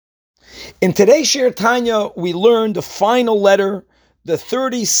In today's Shir Tanya, we learned the final letter, the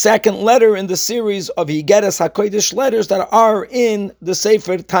 32nd letter in the series of Higeres HaKodesh letters that are in the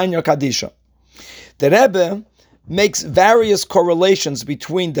Sefer Tanya Kadisha. The Rebbe makes various correlations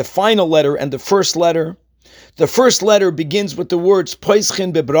between the final letter and the first letter. The first letter begins with the words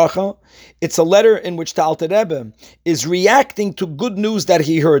Poischin bebracha. It's a letter in which the Alter Rebbe is reacting to good news that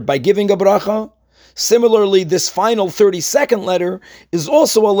he heard by giving a bracha. Similarly, this final 32nd letter is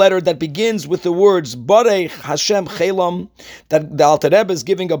also a letter that begins with the words Barech Hashem Chelam, that the Alter Rebbe is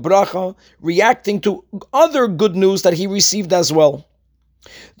giving a bracha, reacting to other good news that he received as well.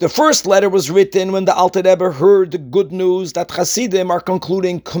 The first letter was written when the Alter Rebbe heard the good news that Hasidim are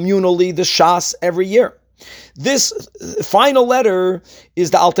concluding communally the Shas every year. This final letter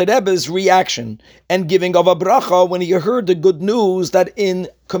is the Alter Rebbe's reaction and giving of a bracha when he heard the good news that in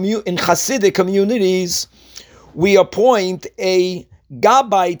Hasidic communities we appoint a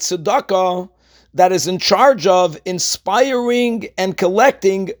Gabbai Tzedakah that is in charge of inspiring and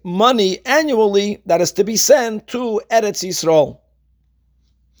collecting money annually that is to be sent to Eretz Yisrael.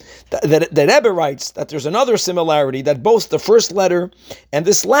 The Rebbe writes that there's another similarity, that both the first letter and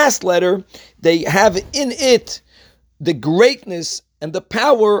this last letter, they have in it the greatness and the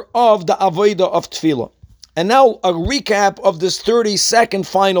power of the Avodah of Tefillah. And now a recap of this 32nd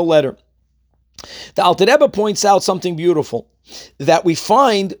final letter. The Alter Rebbe points out something beautiful that we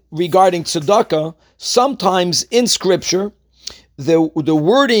find regarding tzedakah. Sometimes in Scripture, the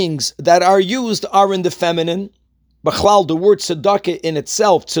wordings that are used are in the feminine. B'chlal, the word tzedakah in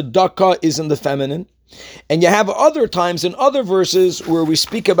itself, tzedakah is in the feminine. And you have other times in other verses where we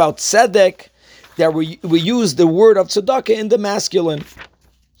speak about tzedek, that we use the word of tzedakah in the masculine.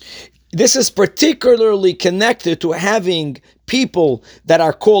 This is particularly connected to having people that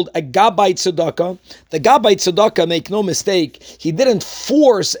are called a Gabbai Tzedakah. The Gabbai Tzedakah, make no mistake, he didn't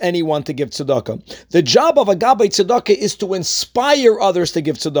force anyone to give tzedakah. The job of a Gabbai Tzedakah is to inspire others to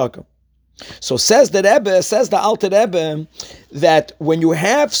give tzedakah. So says the Alter Rebbe, that when you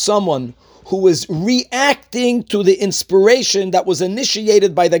have someone who is reacting to the inspiration that was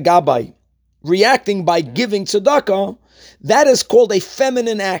initiated by the Gabbai, reacting by giving tzedakah, that is called a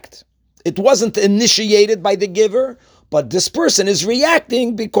feminine act. It wasn't initiated by the giver, but this person is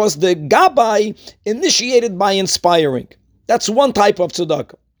reacting because the Gabbai initiated by inspiring. That's one type of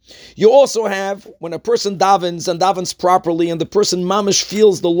tzedakah. You also have when a person davens and davens properly, and the person mamish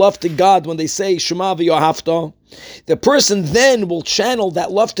feels the love to God when they say Shema v'yohavta, the person then will channel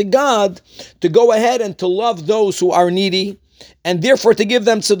that love to God to go ahead and to love those who are needy, and therefore to give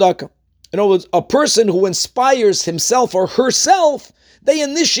them tzedakah. In other words, a person who inspires himself or herself, they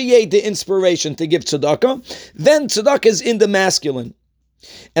initiate the inspiration to give tzedakah. Then tzedakah is in the masculine.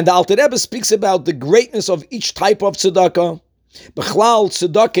 And the Alter Rebbe speaks about the greatness of each type of tzedakah. B'chlal,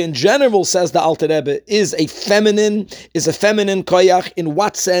 tzedakah in general, says the Alter Rebbe, is a feminine koyach. In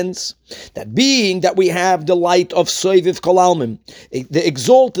what sense? That being that we have the light of soiviv kol almin, the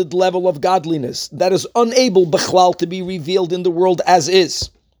exalted level of godliness that is unable b'chlal to be revealed in the world as is.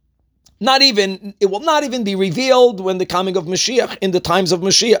 It will not even be revealed when the coming of Mashiach, in the times of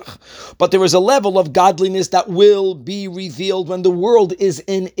Mashiach. But there is a level of godliness that will be revealed when the world is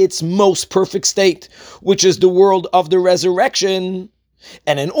in its most perfect state, which is the world of the resurrection.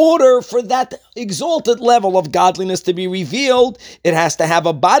 And in order for that exalted level of godliness to be revealed, it has to have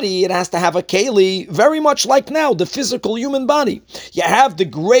a body, it has to have a keli, very much like now, the physical human body. You have the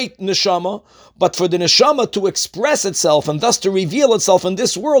great neshama, but for the neshama to express itself and thus to reveal itself in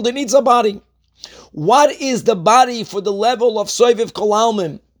this world, it needs a body. What is the body for the level of soiviv kol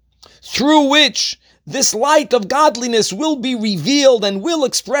almin, through which this light of godliness will be revealed and will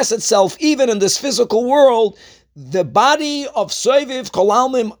express itself even in this physical world? The body of soiviv kol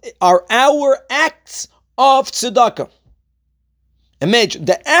almin are our acts of tzedakah. Imagine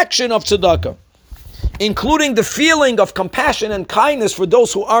the action of tzedakah, including the feeling of compassion and kindness for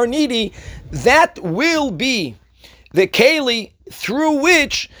those who are needy, that will be the keli through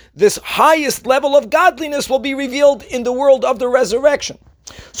which this highest level of godliness will be revealed in the world of the resurrection.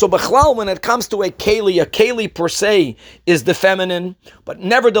 So b'chlal, when it comes to a keli per se is the feminine, but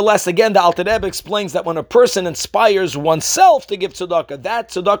nevertheless, again, the Alter Rebbe explains that when a person inspires oneself to give tzedakah, that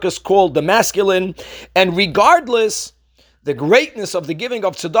tzedakah is called the masculine, and regardless, the greatness of the giving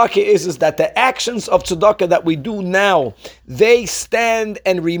of tzedakah is that the actions of tzedakah that we do now, they stand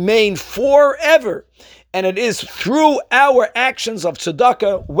and remain forever. And it is through our actions of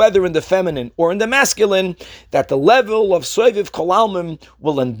tzedakah, whether in the feminine or in the masculine, that the level of soiviv kol almin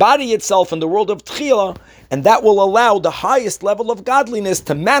will embody itself in the world of tchila, and that will allow the highest level of godliness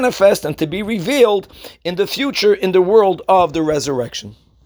to manifest and to be revealed in the future in the world of the resurrection.